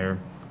in there,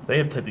 they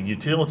have to take the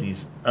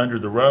utilities under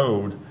the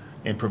road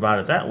and provide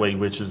it that way,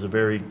 which is a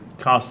very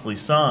costly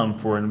sum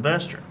for an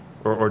investor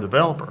or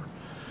developer.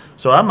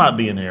 So that might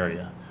be an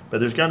area, but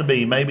there's got to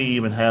be, maybe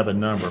even have a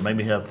number,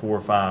 maybe have 4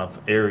 or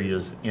 5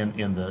 areas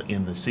in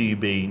the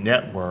CUB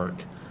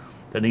network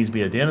that needs to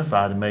be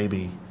identified, and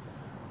maybe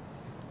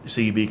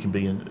CUB can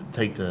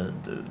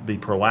be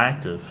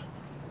proactive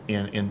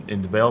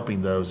in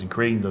developing those and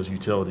creating those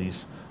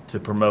utilities to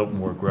promote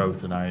more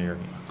growth in our area.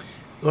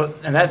 Well,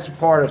 and that's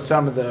part of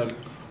some of the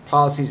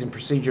policies and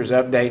procedures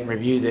update and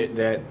review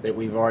that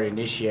we've already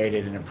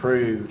initiated and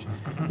approved.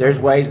 There's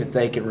ways that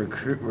they can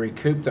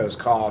recoup those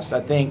costs.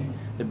 I think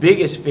the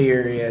biggest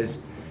fear is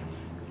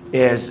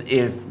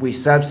if we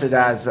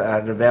subsidize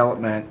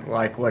development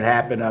like what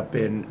happened up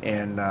in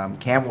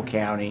Campbell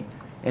County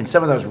and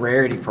some of those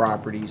rarity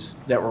properties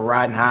that were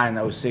riding high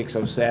in 06,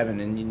 07,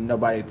 and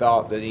nobody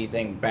thought that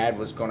anything bad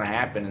was going to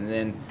happen, and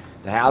then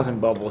the housing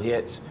bubble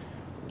hits.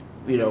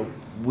 We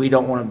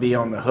don't want to be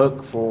on the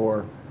hook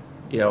for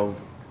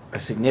a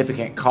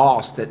significant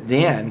cost that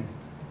then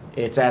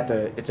it's at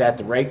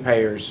the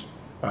ratepayers'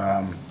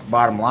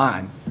 bottom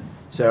line.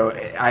 So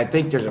I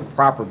think there's a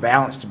proper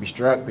balance to be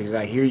struck, because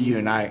I hear you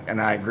and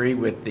I agree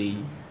with the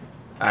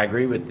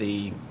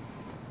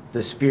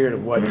spirit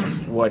of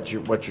what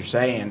you're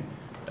saying.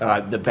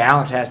 The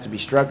balance has to be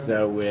struck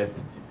though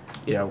with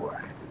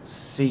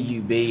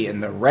CUB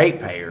and the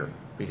ratepayer,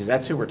 because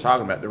that's who we're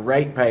talking about. The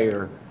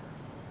ratepayer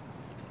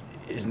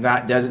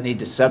doesn't need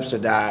to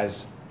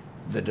subsidize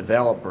the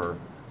developer,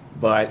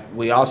 but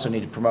we also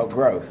need to promote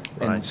growth.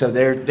 Right. And so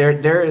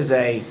there is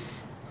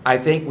I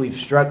think we've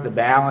struck the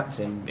balance,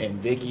 and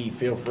Vicki,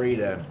 feel free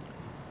to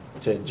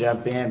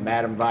jump in.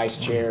 Madam Vice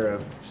Chair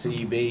of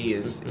CUB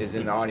is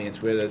in the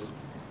audience with us.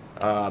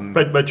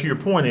 But to your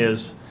point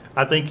is,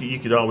 I think you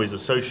could always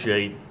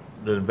associate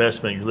the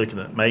investment you're looking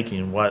at making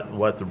and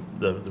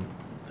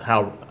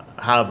how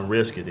high of a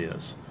risk it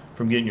is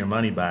from getting your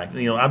money back.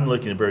 I'm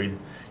looking at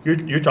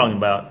you're talking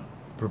about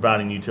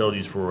providing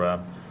utilities for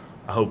a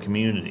whole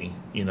community,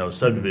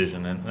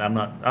 subdivision, and I'm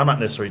not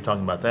necessarily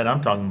talking about that.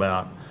 I'm talking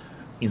about,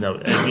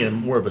 again,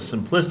 more of a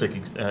simplistic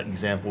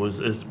example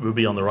would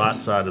be on the right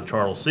side of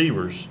Charles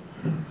Severs,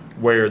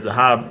 where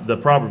the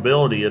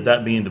probability of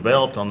that being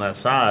developed on that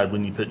side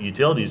when you put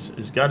utilities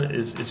is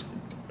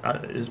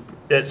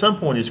at some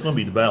point it's going to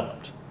be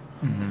developed.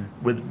 Mm-hmm.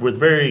 with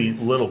very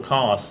little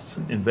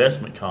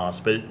investment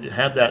cost, but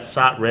have that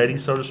site ready,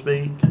 so to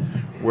speak,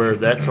 where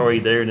that's already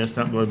there and it's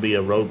not going to be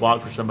a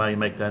roadblock for somebody to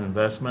make that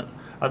investment.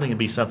 I think it'd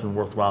be something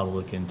worthwhile to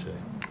look into.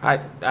 I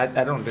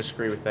don't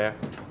disagree with that.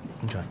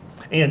 Okay.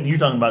 And you're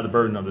talking about the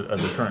burden of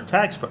the current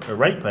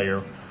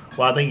ratepayer.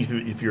 Well, I think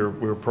if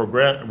we're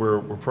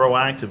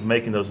proactive in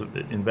making those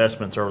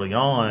investments early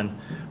on,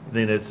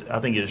 then I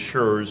think it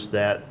assures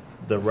that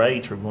the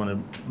rates are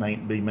going to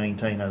be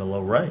maintained at a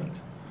low rate,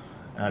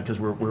 because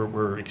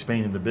we're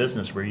expanding the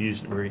business.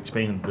 We're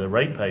expanding the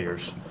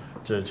ratepayers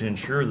to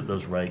ensure that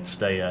those rates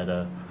stay at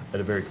a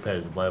very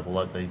competitive level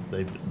like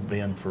they've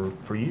been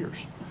for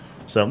years.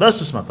 So that's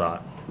just my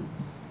thought.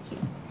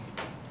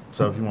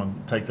 So if you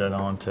want to take that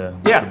on to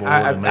the board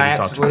and maybe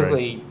talk to Greg.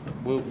 Absolutely.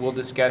 We'll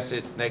discuss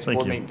it next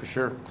board meeting for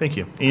sure. Thank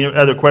you. Any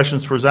other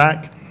questions for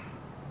Zach?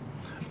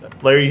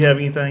 Larry, you have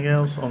anything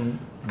else on?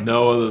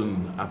 No, other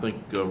than, I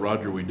think,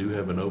 Roger, we do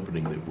have an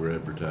opening that we're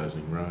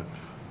advertising, right?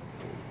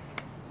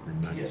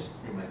 Yes,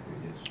 Green McAdoo,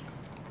 yes.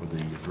 For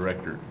the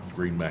director,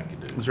 Green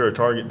McAdoo. Is there a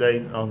target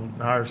date on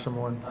hire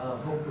someone?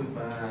 Hopefully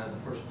by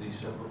the 1st of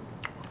December.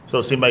 So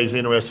if somebody's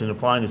interested in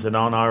applying, is it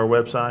on our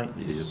website?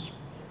 It is.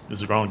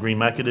 Is it on Green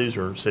McAdoo's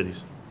or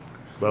cities?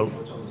 Both?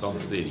 It's on the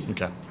city.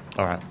 Okay,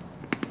 all right.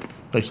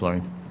 Thanks,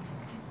 Larry.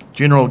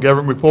 General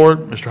Government Report,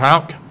 Mr.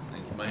 Houck.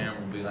 Thank you, Mayor.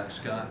 We'll be like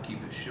Scott, keep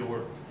it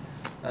short.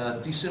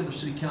 December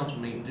City Council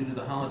meeting, due to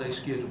the holiday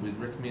schedule, we'd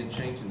recommend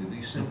changing the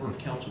December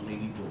council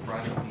meeting for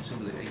Friday,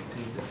 December the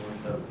 18th at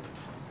 1:30.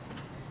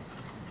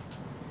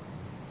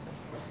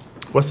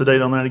 What's the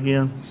date on that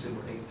again?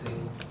 December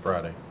 18th,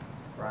 Friday.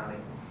 Friday.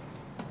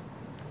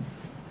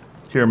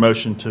 Hear a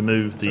motion to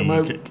move the So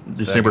moved.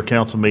 December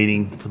council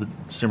meeting for the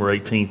December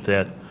 18th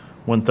at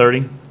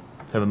 1:30.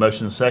 Have a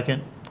motion and a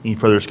second. Any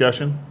further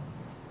discussion?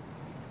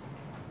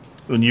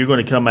 When you're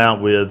going to come out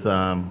with,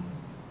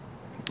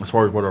 as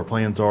far as what our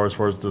plans are, as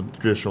far as the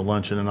traditional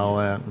luncheon and all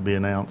that, will be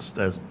announced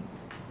as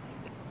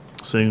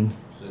soon?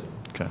 Soon.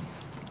 Okay.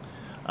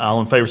 All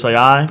in favor say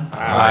aye.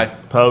 Aye.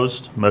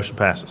 Opposed? Motion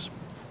passes.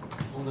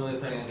 Well, the only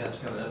thing I got is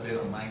kind of an update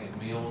on Magnet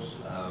Mills.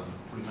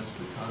 Pretty much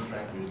the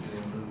contractor has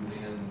been moved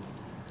in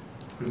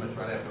pretty much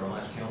right after our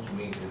last council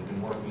meeting. They've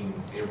been working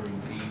every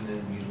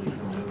evening, usually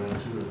from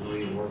around 2 or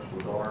 3, and works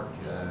till dark.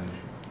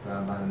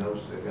 Trying to find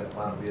notes, they've got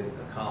quite a bit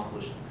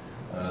accomplished.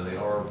 They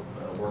are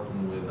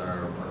working with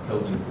our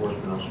codes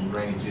enforcement on some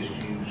drainage issues.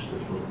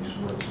 There's supposed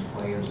to be some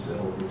plans to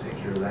hopefully take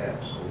care of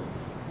that.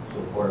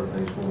 So far,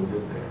 everything's going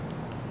good there.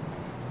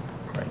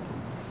 Great.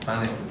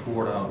 Finance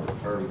report, I'll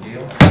defer to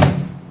Gail.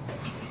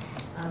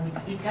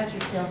 You've got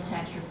your sales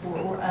tax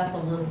report. We're up a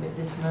little bit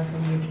this month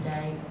and year to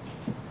date.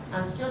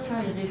 I'm still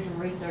trying to do some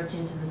research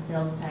into the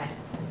sales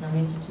tax, as I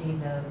mentioned to you,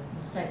 the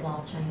state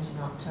law changed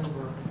in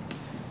October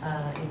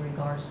in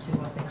regards to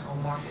what they call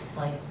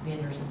marketplace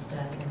vendors and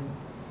stuff. And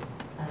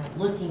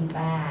looking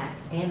back,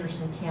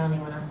 Anderson County,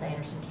 when I say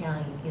Anderson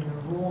County, in the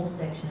rural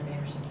section of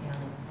Anderson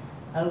County,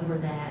 over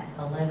that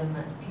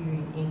 11-month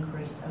period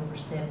increased over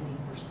 70%.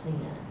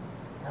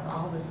 of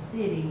all the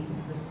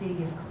cities, the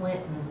city of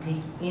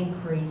Clinton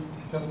increased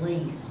the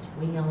least.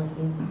 We only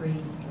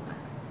increased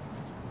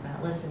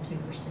about less than 2%.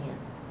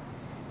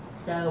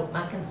 So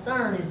my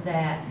concern is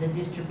that the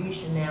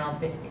distribution now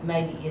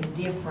maybe is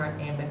different,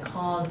 and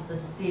because the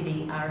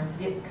city, our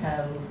zip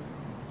code,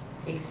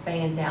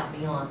 expands out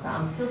beyond. So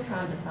I'm still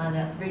trying to find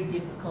out. It's very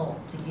difficult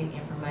to get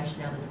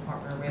information out of the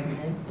Department of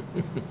Revenue.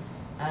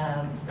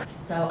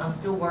 So I'm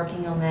still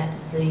working on that to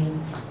see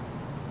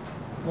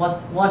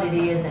what it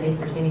is and if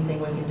there's anything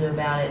we can do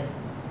about it.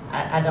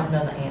 I don't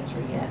know the answer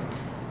yet.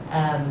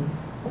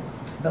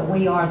 But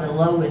we are the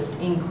lowest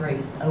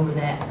increase over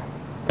that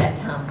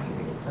time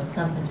period. So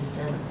something just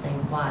doesn't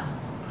seem quite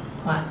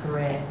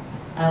correct.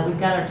 We've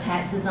got our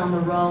taxes on the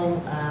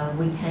roll.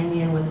 We came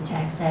in with a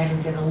tax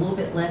aggregate a little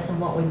bit less than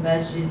what we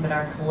budgeted, but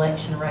our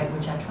collection rate,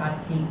 which I try to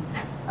keep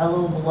a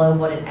little below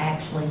what it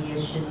actually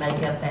is, should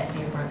make up that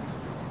difference.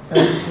 So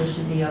we still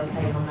should be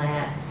okay on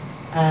that.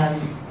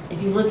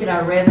 If you look at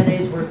our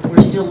revenues,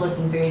 we're still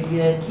looking very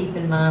good. Keep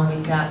in mind,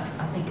 we've got,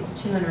 I think it's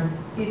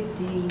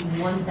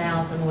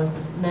 $251,000 was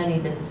this money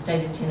that the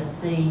state of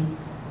Tennessee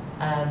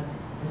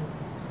just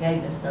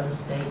gave us, so to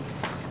speak.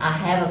 I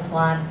have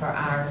applied for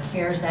our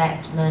CARES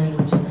Act money,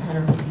 which is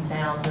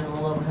 $150,000, a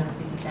little over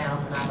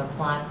 $150,000. I've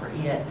applied for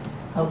it.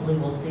 Hopefully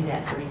we'll see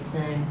that pretty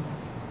soon.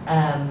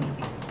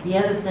 The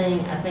other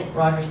thing, I think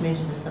Roger's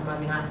mentioned to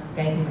somebody, I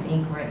gave him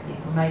incorrect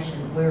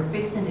information. We're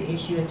fixing to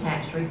issue a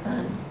tax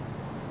refund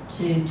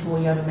to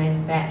Toyota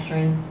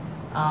Manufacturing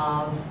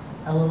of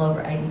a little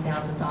over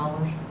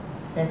 $80,000.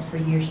 That's for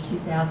years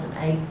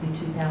 2008 through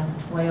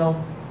 2012.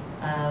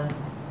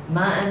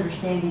 My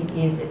understanding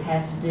is it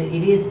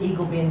is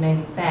Eagle Bend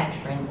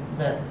Manufacturing,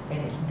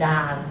 and it's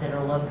dyes that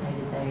are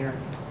located there.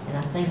 And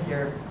I think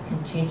their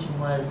contention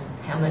was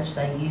how much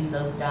they use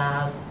those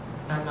dyes.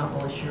 I'm not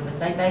really sure, but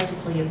they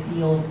basically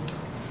appealed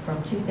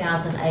from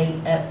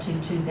 2008 up to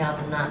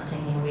 2019,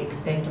 and we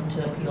expect them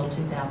to appeal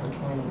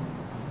 2020.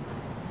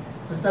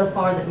 So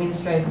far, the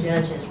administrative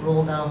judge has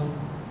ruled on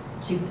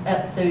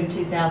up through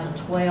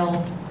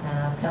 2012.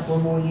 A couple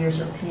of more years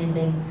are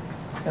pending.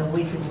 So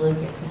we could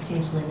look at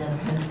potentially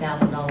another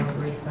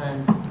 $100,000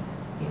 refund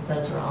if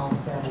those are all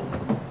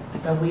settled.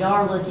 So we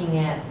are looking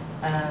at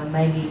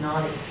maybe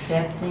not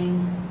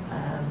accepting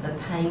the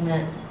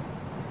payment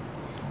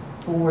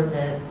for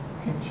the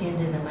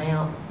contended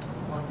amount,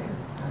 what they're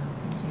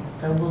contended.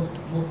 So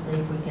we'll see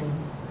if we can,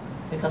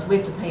 because we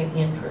have to pay them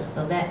interest.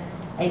 So that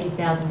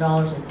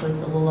 $80,000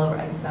 includes a little over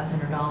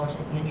 $8,500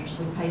 in interest.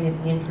 We pay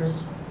them interest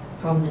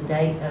from the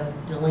date of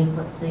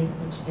delinquency,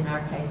 which in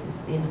our case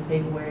is the end of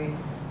February,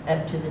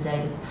 up to the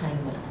date of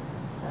payment.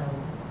 So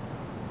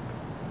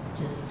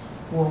just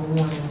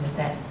forewarning that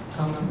that's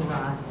on the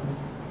horizon.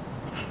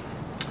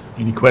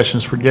 Any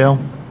questions for Gail?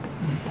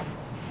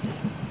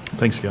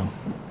 Thanks, Gail.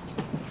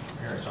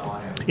 That's all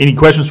I have. Any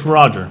questions for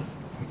Roger?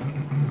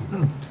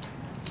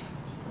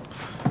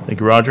 Thank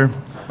you, Roger.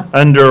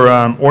 Under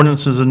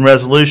ordinances and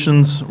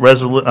resolutions,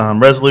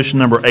 resolution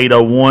number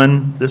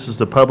 801, this is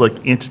the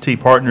Public Entity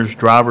Partners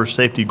Driver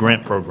Safety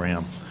Grant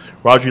Program.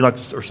 Roger, you'd like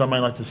to, or somebody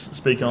like to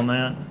speak on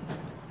that?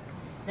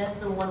 That's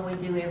the one we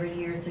do every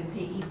year through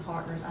PE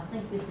Partners. I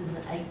think this is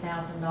an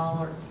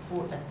 $8,000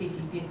 for a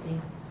 50/50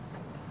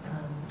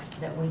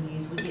 that we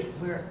use. We can get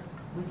through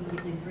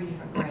 3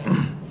 different grants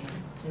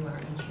through our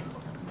insurance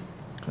company.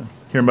 Okay.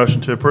 Hear a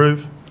motion to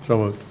approve? So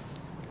moved.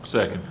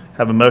 Second.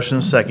 Have a motion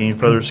and a second. Any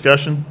further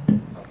discussion?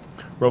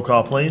 Roll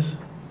call, please.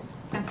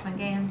 Councilman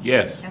Gann?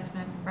 Yes.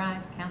 Councilman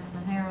McBride?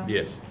 Councilman Harrell?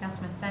 Yes.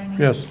 Councilman Stamey?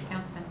 Yes.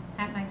 Councilman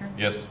Hatmaker?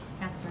 Yes.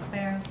 Councilman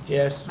Farrow?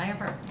 Yes. Mayor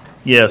Burton?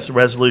 Yes,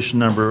 resolution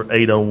number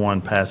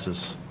 801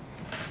 passes.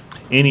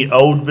 Any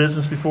old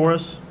business before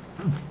us?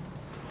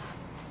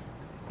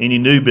 Any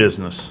new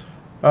business?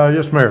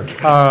 Yes, Mayor.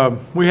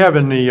 We have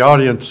in the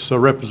audience a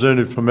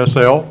representative from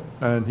SL,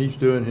 and he's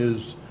doing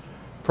his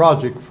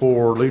project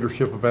for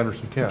leadership of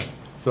Anderson County.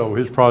 So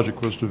his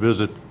project was to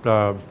visit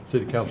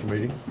city council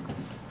meeting.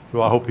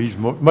 So I hope he's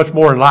much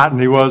more enlightened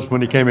than he was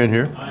when he came in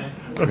here.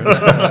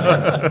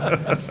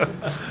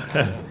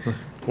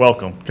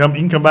 Welcome. You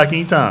can come back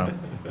anytime.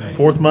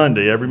 Fourth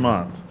Monday every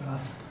month.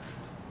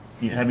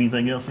 You have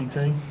anything else,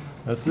 E.T.?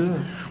 That's it.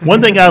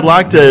 One thing I'd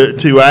like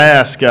to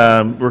ask,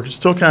 we're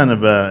still kind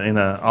of in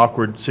an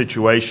awkward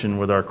situation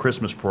with our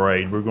Christmas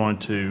parade. We're going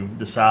to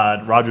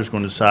decide, Roger's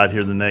going to decide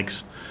here the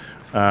next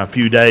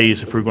few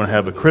days if we're going to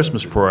have a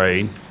Christmas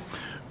parade.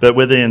 But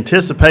with the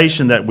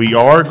anticipation that we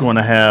are going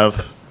to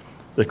have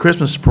the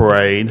Christmas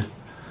parade,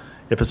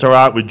 if it's all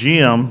right with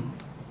Jim,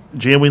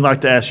 we'd like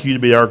to ask you to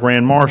be our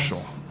grand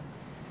marshal.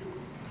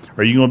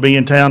 Are you going to be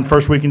in town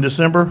first week in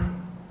December?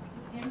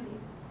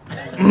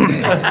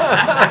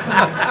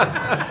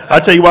 I'll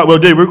tell you what we'll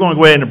do. We're going to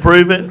go ahead and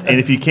approve it, and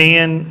if you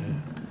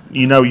can,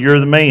 you're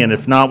the man.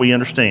 If not, we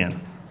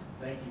understand.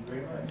 Thank you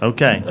very much.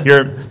 Okay.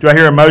 Do I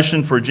hear a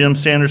motion for Jim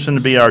Sanderson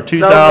to be our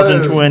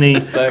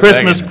 2020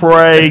 Christmas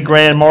Parade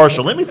Grand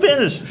Marshal? Let me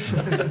finish.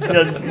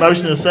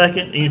 Motion and a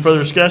second. Any further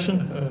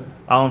discussion?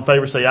 All in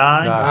favor say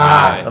aye.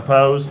 Aye.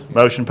 Opposed?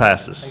 Motion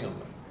passes. Hang on.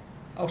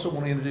 Also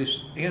want to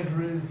introduce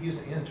Andrew. He's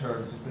an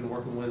intern that's been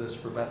working with us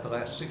for about the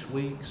last 6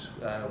 weeks.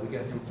 We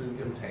got him through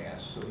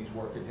MTAS, so he's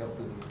working,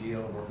 helping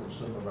Gil, working with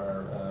some of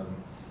our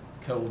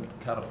code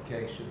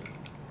codification.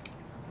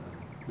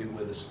 Be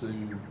with us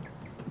through,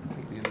 I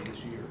think, the end of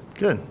this year.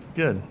 Good,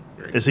 good.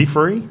 Is he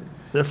free?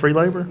 Is that free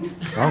labor? Oh,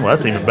 well,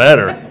 that's even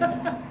better.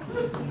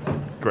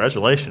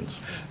 Congratulations.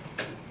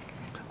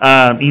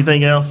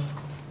 Anything else?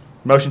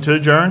 Motion to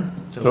adjourn?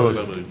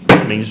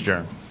 Means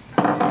adjourn.